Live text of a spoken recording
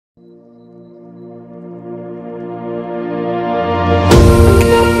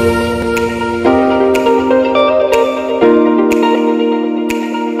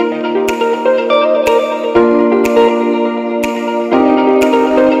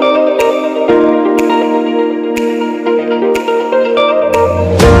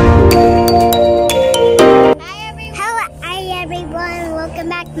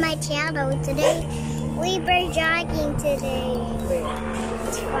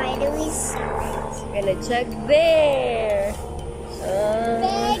do we start? Gonna check there.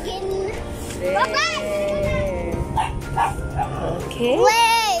 Begging. There. Okay.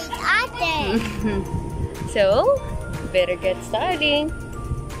 Wait, Ate. So, better get starting.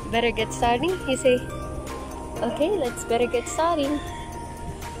 Better get starting. You say, okay, let's better get starting.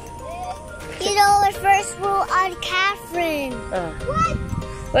 You know the first rule on Catherine.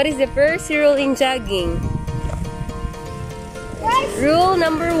 What is the first rule in jogging? Rule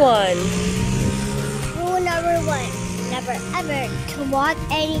number 1. Rule number 1. Never ever to walk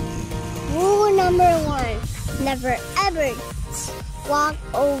any. Rule number 1. Never ever walk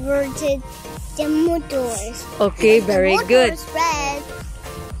over to the motors. Okay, very good.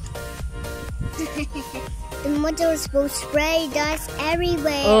 The motors will spray dust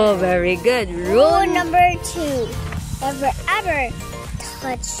everywhere. Oh, very good. Rule number 2. Never ever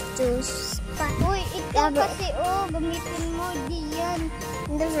touch those spots. Uy, ito kasi gamitin mo diyan.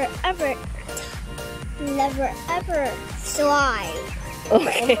 Never ever slide.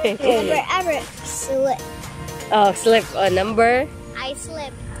 Okay. Never ever slip. Oh, slip. Number? I slip.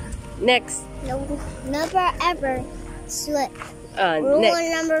 Next. No, never ever slip. Rule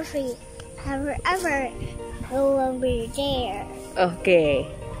Next. number 3. Never ever go over there. Okay.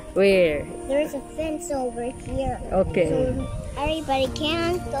 Where? There's a fence over here. Okay. So everybody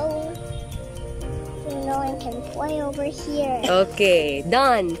can't go. So no one can play over here. Okay.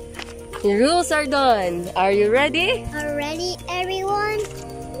 Done. The rules are done. Are you ready? Already, everyone?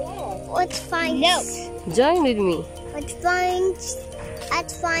 Yeah. Let's find. No. Join with me. Let's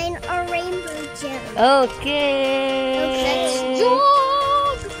find a rainbow gem. Okay. Let's jog.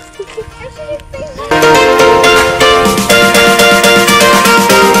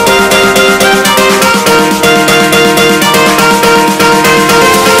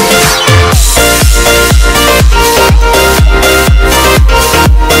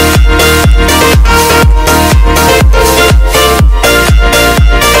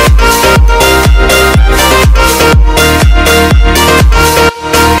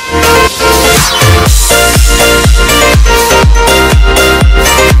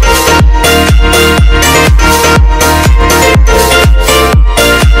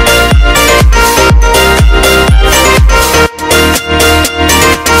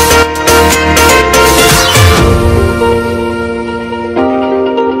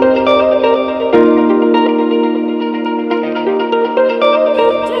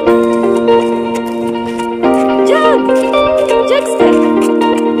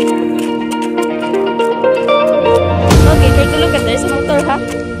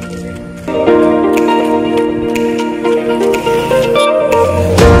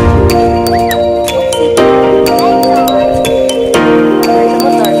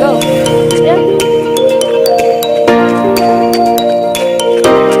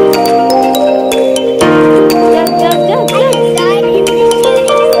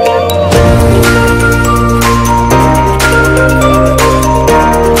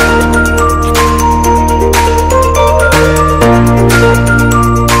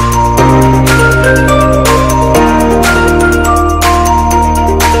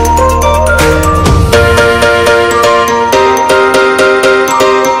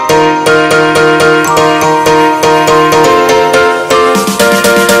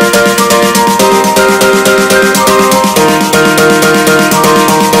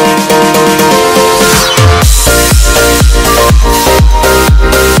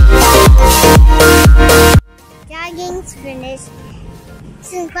 Finished.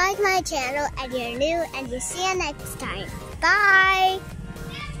 Subscribe to my channel if you're new, and we'll see you next time. Bye!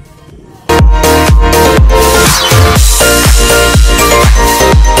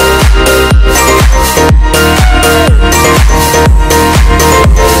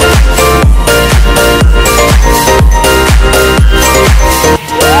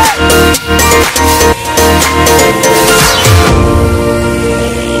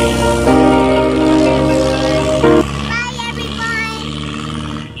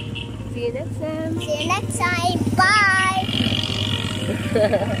 See you next time. See you next time.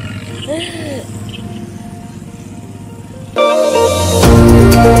 Bye!